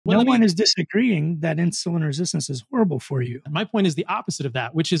no one is disagreeing that insulin resistance is horrible for you. My point is the opposite of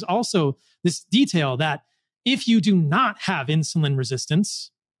that, which is also this detail that if you do not have insulin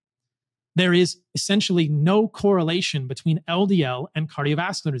resistance, there is essentially no correlation between LDL and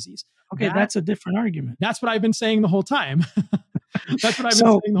cardiovascular disease. Okay, that's a different argument. That's what I've been saying the whole time. That's what I've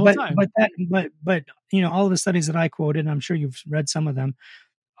been saying the whole time. But all of the studies that I quoted, and I'm sure you've read some of them,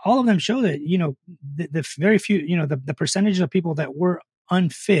 all of them show that, the very few, the percentage of people that were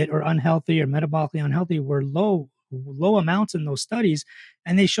unfit or unhealthy or metabolically unhealthy were low amounts in those studies.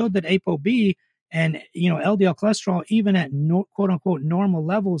 And they showed that ApoB and, LDL cholesterol, even at quote unquote normal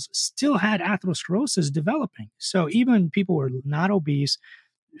levels, still had atherosclerosis developing. So even people who were not obese,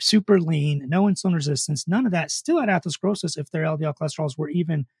 super lean, no insulin resistance, none of that, still had atherosclerosis if their LDL cholesterols were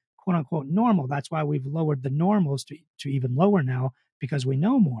even quote unquote normal. That's why we've lowered the normals to even lower now, because we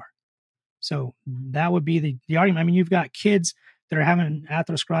know more. So that would be the argument. I mean, you've got kids that are having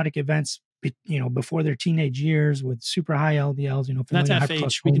atherosclerotic events, before their teenage years with super high LDLs, that's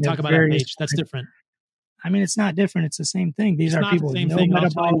FH. We can talk about FH. That's different. I mean, it's not different. It's the same thing. These are people with no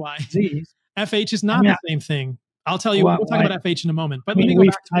metabolic disease. FH is not the same thing. I'll tell you, we'll talk about FH in a moment. But let me go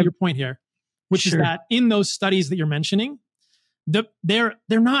back to your point here, which is that in those studies that you're mentioning, they're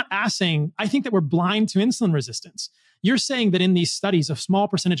not assaying. I think that we're blind to insulin resistance. You're saying that in these studies, a small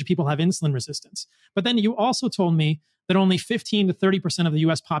percentage of people have insulin resistance. But then you also told me that only 15 to 30% of the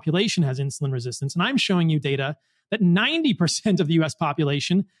US population has insulin resistance. And I'm showing you data that 90% of the US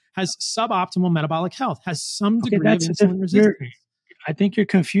population has suboptimal metabolic health, has some degree of insulin resistance. I think you're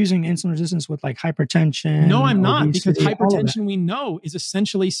confusing insulin resistance with like hypertension. No, I'm not, because hypertension we know is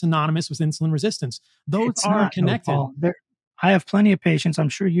essentially synonymous with insulin resistance. Those are connected. I have plenty of patients, I'm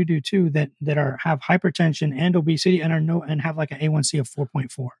sure you do too, that have hypertension and obesity and have like an A1C of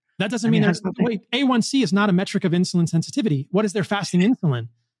 4.4. That doesn't mean A1C is not a metric of insulin sensitivity. What is their fasting insulin?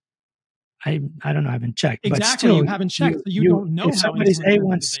 I don't know. I haven't checked. Exactly. But still, you haven't checked. So you don't know if somebody's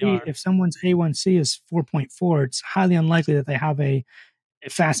A1C, if someone's A1C is 4.4, it's highly unlikely that they have a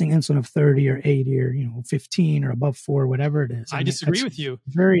fasting insulin of 30 or 80 or 15 or above 4, whatever it is. I disagree with you.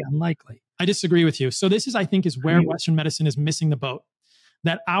 Very unlikely. I disagree with you. So this is, I think, is where Western medicine is missing the boat.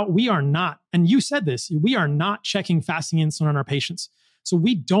 That we are not, and you said this, we are not checking fasting insulin on our patients. So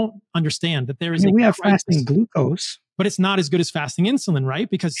we don't understand that there is we have fasting glucose, but it's not as good as fasting insulin, right?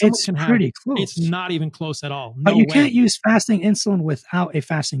 Because it's pretty close. It's not even close at all. But you can't use fasting insulin without a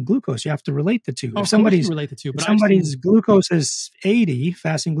fasting glucose. You have to relate the two. If somebody's relate the two, but somebody's glucose is 80,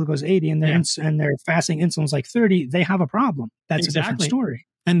 fasting glucose 80, and their fasting insulin is like 30, they have a problem. That's a different story.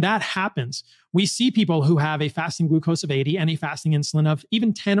 And that happens. We see people who have a fasting glucose of 80 and a fasting insulin of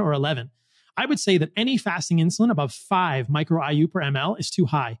even 10 or 11. I would say that any fasting insulin above 5 micro IU per ml is too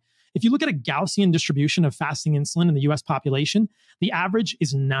high. If you look at a Gaussian distribution of fasting insulin in the US population, the average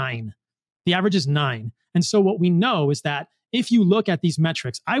is 9. The average is 9. And so what we know is that if you look at these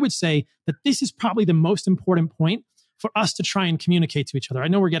metrics, I would say that this is probably the most important point for us to try and communicate to each other. I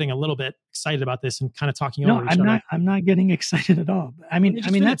know we're getting a little bit excited about this and kind of talking over each other. I'm not getting excited at all. I mean,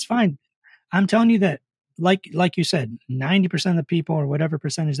 that's fine. I'm telling you that, like you said, 90% of the people or whatever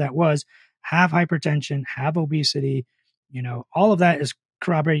percentage that was have hypertension, have obesity, all of that is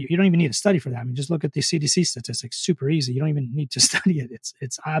corroborated. You don't even need a study for that. I mean, just look at the CDC statistics, super easy. You don't even need to study it.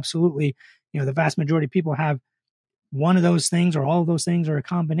 It's absolutely, the vast majority of people have one of those things or all of those things or a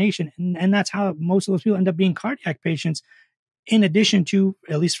combination. And that's how most of those people end up being cardiac patients, in addition to,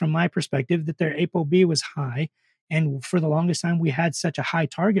 at least from my perspective, that their ApoB was high. And for the longest time, we had such a high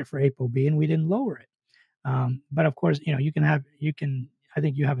target for ApoB and we didn't lower it. But of course, I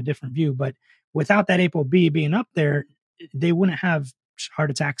think you have a different view, but without that ApoB being up there, they wouldn't have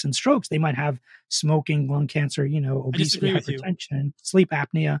heart attacks and strokes. They might have smoking, lung cancer, obesity, hypertension, sleep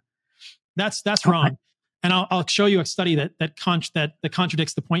apnea. That's wrong. And I'll show you a study that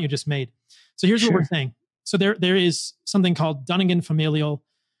contradicts the point you just made. So here's what we're saying. So there is something called Dunnington familial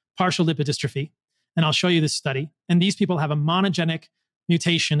partial lipid dystrophy. And I'll show you this study. And these people have a monogenic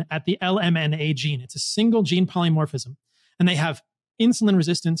mutation at the LMNA gene. It's a single gene polymorphism. And they have insulin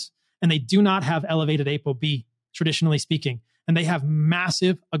resistance, and they do not have elevated ApoB, traditionally speaking. And they have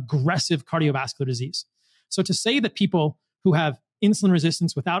massive, aggressive cardiovascular disease. So to say that people who have insulin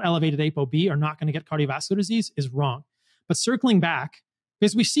resistance without elevated ApoB are not going to get cardiovascular disease is wrong. But circling back,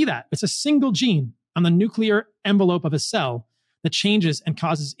 because we see that it's a single gene on the nuclear envelope of a cell that changes and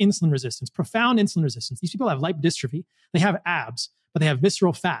causes insulin resistance, profound insulin resistance. These people have lipodystrophy. They have abs, but they have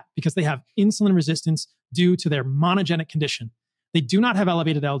visceral fat because they have insulin resistance due to their monogenic condition. They do not have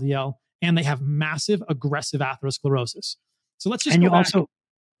elevated LDL, and they have massive aggressive atherosclerosis. So let's just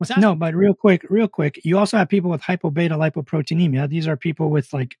What's that? No, but real quick, you also have people with hypo-beta lipoproteinemia. These are people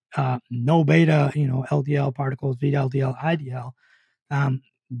with like no beta, LDL particles, VLDL, IDL.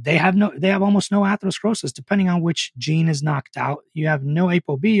 They have almost no atherosclerosis, depending on which gene is knocked out. You have no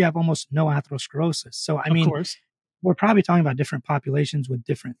ApoB, you have almost no atherosclerosis. So, I mean, we're probably talking about different populations with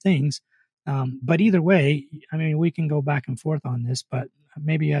different things. But either way, I mean, we can go back and forth on this, but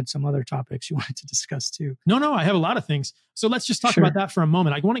maybe you had some other topics you wanted to discuss too. No, I have a lot of things. So let's just talk about that for a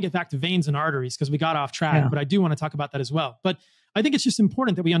moment. I want to get back to veins and arteries because we got off track, but I do want to talk about that as well. But I think it's just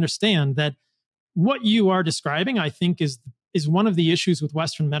important that we understand that what you are describing, I think, is one of the issues with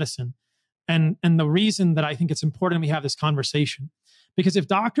Western medicine. And the reason that I think it's important we have this conversation. Because if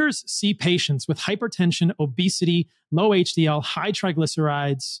doctors see patients with hypertension, obesity, low HDL, high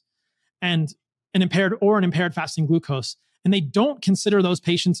triglycerides, and an impaired fasting glucose, and they don't consider those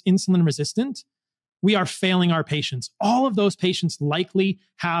patients insulin resistant, we are failing our patients. All of those patients likely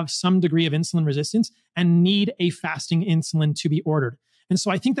have some degree of insulin resistance and need a fasting insulin to be ordered. And so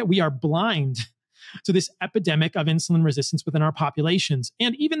I think that we are blind to this epidemic of insulin resistance within our populations.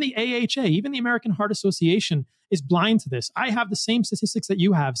 And even the AHA, even the American Heart Association is blind to this. I have the same statistics that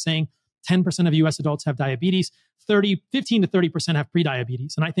you have saying 10% of US adults have diabetes, 15 to 30% have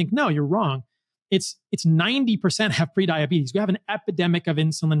prediabetes. And I think, no, you're wrong. It's 90% have prediabetes. We have an epidemic of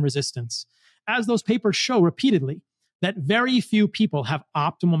insulin resistance. As those papers show repeatedly, that very few people have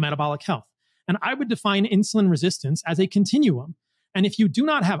optimal metabolic health. And I would define insulin resistance as a continuum. And if you do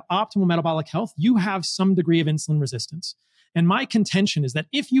not have optimal metabolic health, you have some degree of insulin resistance. And my contention is that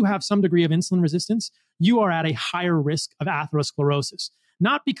if you have some degree of insulin resistance, you are at a higher risk of atherosclerosis,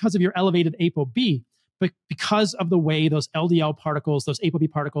 not because of your elevated ApoB, but because of the way those LDL particles, those ApoB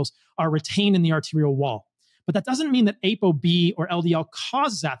particles are retained in the arterial wall. But that doesn't mean that ApoB or LDL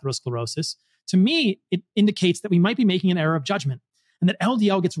causes atherosclerosis. To me, it indicates that we might be making an error of judgment and that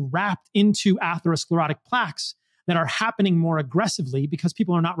LDL gets wrapped into atherosclerotic plaques that are happening more aggressively because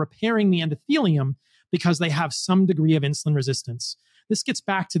people are not repairing the endothelium because they have some degree of insulin resistance. This gets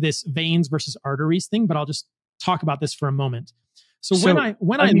back to this veins versus arteries thing, but I'll just talk about this for a moment. So when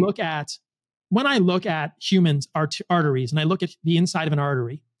I look at humans' arteries and I look at the inside of an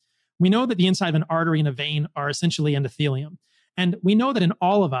artery, we know that the inside of an artery and a vein are essentially endothelium. And we know that in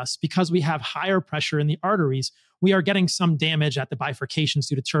all of us, because we have higher pressure in the arteries, we are getting some damage at the bifurcations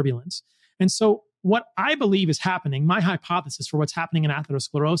due to turbulence. And so what I believe is happening, my hypothesis for what's happening in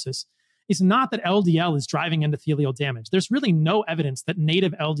atherosclerosis, is not that LDL is driving endothelial damage. There's really no evidence that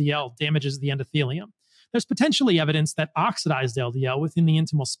native LDL damages the endothelium. There's potentially evidence that oxidized LDL within the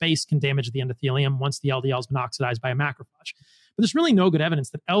intimal space can damage the endothelium once the LDL has been oxidized by a macrophage. But there's really no good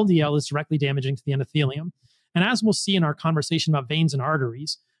evidence that LDL is directly damaging to the endothelium. And as we'll see in our conversation about veins and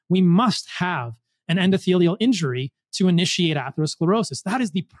arteries, we must have an endothelial injury to initiate atherosclerosis. That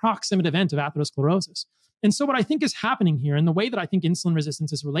is the proximate event of atherosclerosis. And so what I think is happening here, and the way that I think insulin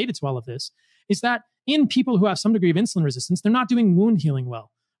resistance is related to all of this, is that in people who have some degree of insulin resistance, they're not doing wound healing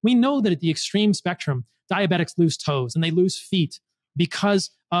well. We know that at the extreme spectrum, diabetics lose toes and they lose feet because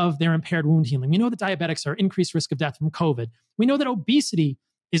of their impaired wound healing. We know that diabetics are increased risk of death from COVID. We know that obesity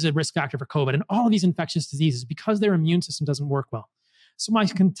is a risk factor for COVID and all of these infectious diseases because their immune system doesn't work well. So my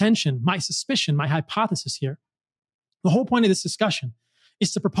contention, my suspicion, my hypothesis here, the whole point of this discussion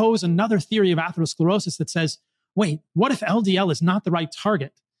is to propose another theory of atherosclerosis that says, wait, what if LDL is not the right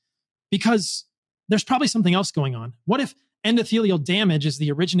target? Because there's probably something else going on. What if endothelial damage is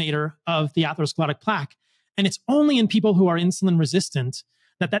the originator of the atherosclerotic plaque, and it's only in people who are insulin resistant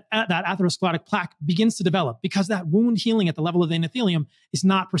that atherosclerotic plaque begins to develop because that wound healing at the level of the endothelium is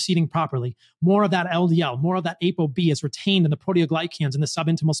not proceeding properly. More of that LDL, more of that ApoB is retained in the proteoglycans in the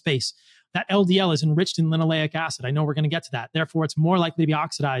subintimal space. That LDL is enriched in linoleic acid. I know we're going to get to that. Therefore, it's more likely to be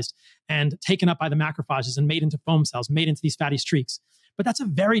oxidized and taken up by the macrophages and made into foam cells, made into these fatty streaks. But that's a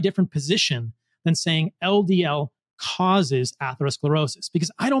very different position than saying LDL causes atherosclerosis,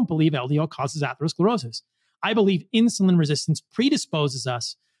 because I don't believe LDL causes atherosclerosis. I believe insulin resistance predisposes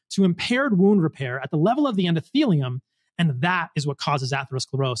us to impaired wound repair at the level of the endothelium, and that is what causes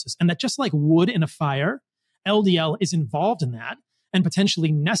atherosclerosis. And that just like wood in a fire, LDL is involved in that and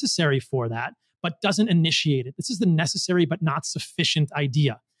potentially necessary for that, but doesn't initiate it. This is the necessary but not sufficient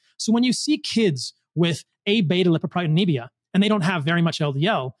idea. So when you see kids with A-beta lipoproteinemia and they don't have very much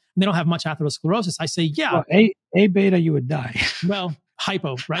LDL and they don't have much atherosclerosis, I say, yeah. Well, A-beta, you would die. Well,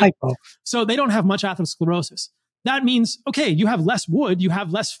 hypo, right? Hypo. So they don't have much atherosclerosis. That means, okay, you have less wood, you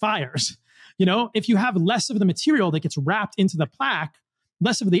have less fires. You know, if you have less of the material that gets wrapped into the plaque,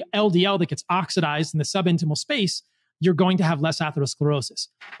 less of the LDL that gets oxidized in the subintimal space, you're going to have less atherosclerosis.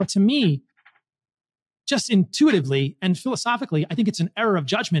 But to me, just intuitively and philosophically, I think it's an error of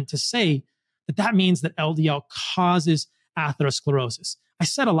judgment to say that that means that LDL causes atherosclerosis. I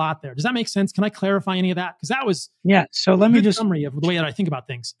said a lot there. Does that make sense? Can I clarify any of that? Because that was So let me just summary of the way that I think about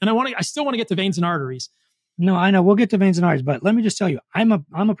things. And I still want to get to veins and arteries. No, I know we'll get to veins and arteries, but let me just tell you, I'm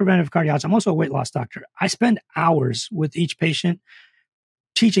a preventive cardiologist. I'm also a weight loss doctor. I spend hours with each patient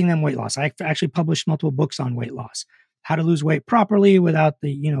teaching them weight loss. I actually published multiple books on weight loss, how to lose weight properly without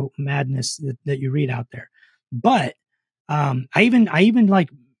the madness that you read out there. But I even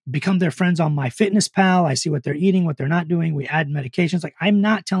like become their friends on MyFitnessPal. I see what they're eating, what they're not doing. We add medications. Like, I'm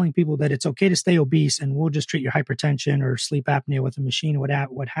not telling people that it's okay to stay obese and we'll just treat your hypertension or sleep apnea with a machine or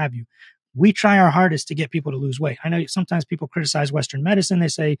what have you. We try our hardest to get people to lose weight. I know sometimes people criticize Western medicine. They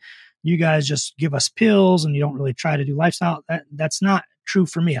say, you guys just give us pills and you don't really try to do lifestyle. That's not true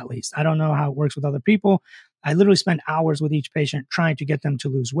for me, at least. I don't know how it works with other people. I literally spend hours with each patient trying to get them to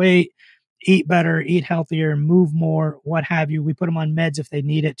lose weight, eat better, eat healthier, move more, what have you. We put them on meds if they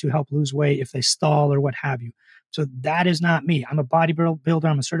need it to help lose weight, if they stall or what have you. So that is not me. I'm a bodybuilder.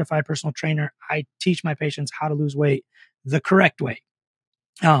 I'm a certified personal trainer. I teach my patients how to lose weight the correct way.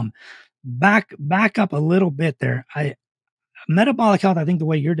 Back up a little bit there. Metabolic health, I think the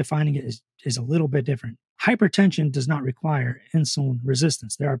way you're defining it is a little bit different. Hypertension does not require insulin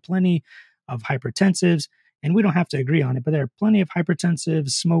resistance. There are plenty of hypertensives, and we don't have to agree on it, but there are plenty of hypertensive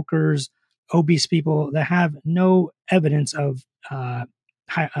smokers, obese people that have no evidence of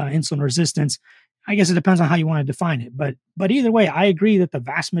insulin resistance. I guess it depends on how you want to define it. But either way, I agree that the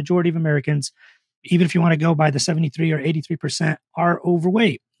vast majority of Americans, even if you want to go by the 73 or 83%, are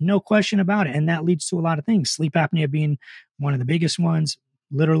overweight. No question about it. And that leads to a lot of things. Sleep apnea being one of the biggest ones,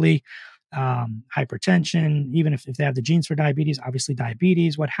 literally. Hypertension, even if they have the genes for diabetes, obviously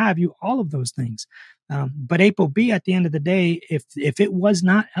diabetes, what have you, all of those things. But ApoB, at the end of the day, if it was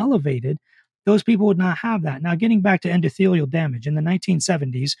not elevated, those people would not have that. Now, getting back to endothelial damage, in the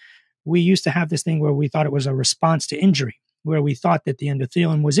 1970s, we used to have this thing where we thought it was a response to injury, where we thought that the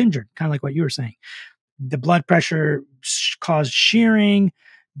endothelium was injured, kind of like what you were saying. The blood pressure caused shearing,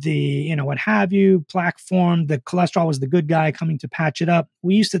 what have you, plaque formed, the cholesterol was the good guy coming to patch it up.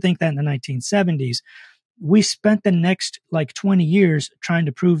 We used to think that in the 1970s. We spent the next 20 years trying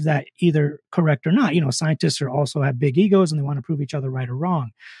to prove that either correct or not. Scientists also have big egos and they want to prove each other right or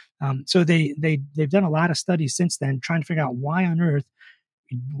wrong. So they've done a lot of studies since then trying to figure out why on earth,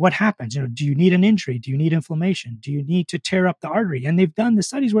 what happens? Do you need an injury? Do you need inflammation? Do you need to tear up the artery? And they've done the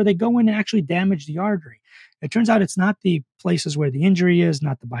studies where they go in and actually damage the artery. It turns out it's not the places where the injury is,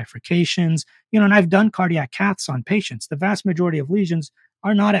 not the bifurcations. And I've done cardiac caths on patients. The vast majority of lesions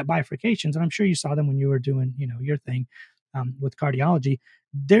are not at bifurcations. And I'm sure you saw them when you were doing, your thing with cardiology.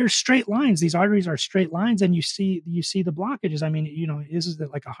 They're straight lines. These arteries are straight lines, and you see the blockages. I mean, this is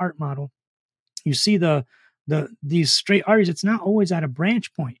like a heart model. You see these straight arteries. It's not always at a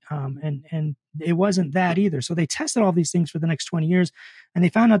branch point. And it wasn't that either. So they tested all these things for the next 20 years, and they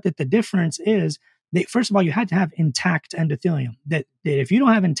found out that the difference is first of all, you had to have intact endothelium. That if you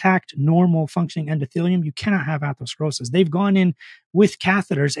don't have intact, normal functioning endothelium, you cannot have atherosclerosis. They've gone in with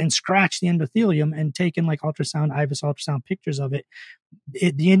catheters and scratched the endothelium and taken ultrasound, IVUS ultrasound pictures of it.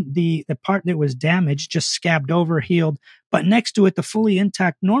 The part that was damaged just scabbed over, healed. But next to it, the fully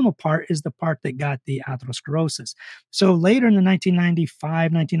intact normal part is the part that got the atherosclerosis. So later in the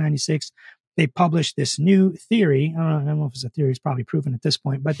 1995, 1996, they published this new theory. I don't know if it's a theory, it's probably proven at this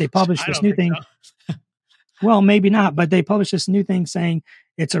point, but they published this new thing. So. Well, maybe not, but they published this new thing saying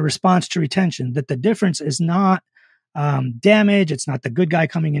it's a response to retention, that the difference is not damage. It's not the good guy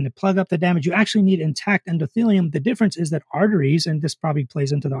coming in to plug up the damage. You actually need intact endothelium. The difference is that arteries, and this probably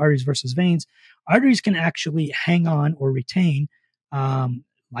plays into the arteries versus veins, arteries can actually hang on or retain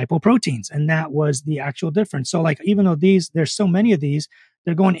lipoproteins. And that was the actual difference. So even though there's so many of these,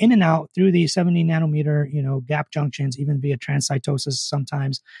 they're going in and out through the 70 nanometer, gap junctions, even via transcytosis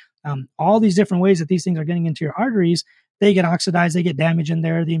sometimes. All these different ways that these things are getting into your arteries, they get oxidized, they get damage in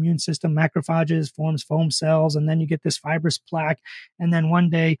there. The immune system, macrophages, forms foam cells, and then you get this fibrous plaque. And then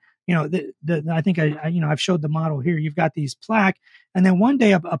one day, I think I've showed the model here. You've got these plaque, and then one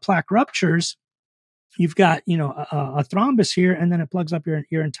day a plaque ruptures. You've got, a thrombus here, and then it plugs up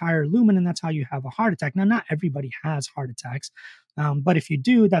your entire lumen, and that's how you have a heart attack. Now, not everybody has heart attacks, but if you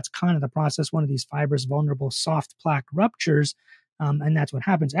do, that's kind of the process. One of these fibrous, vulnerable, soft plaque ruptures, and that's what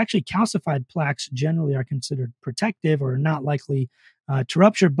happens. Actually, calcified plaques generally are considered protective or not likely to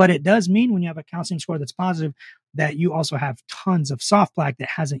rupture, but it does mean when you have a calcium score that's positive that you also have tons of soft plaque that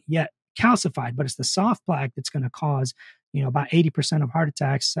hasn't yet calcified, but it's the soft plaque that's going to cause, about 80% of heart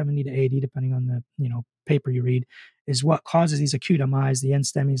attacks, 70 to 80, depending on the, paper you read, is what causes these acute MIs, the end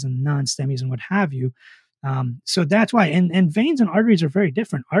STEMIs and non-STEMIs and what have you. So that's why, and veins and arteries are very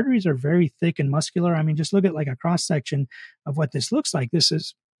different. Arteries are very thick and muscular. I mean, just look at like a cross section of what this looks like. This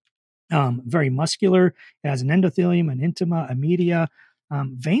is very muscular. It has an endothelium, an intima, a media.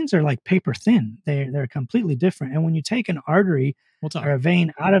 Veins are like paper thin. They're completely different. And when you take an artery or a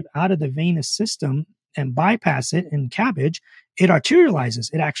vein out of the venous system and bypass it in CABG, it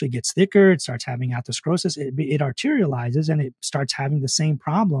arterializes. It actually gets thicker. It starts having atherosclerosis. It arterializes, and it starts having the same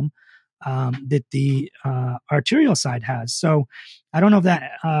problem that the arterial side has. So I don't know if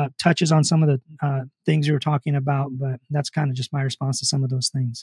that touches on some of the things you were talking about, but that's kind of just my response to some of those things.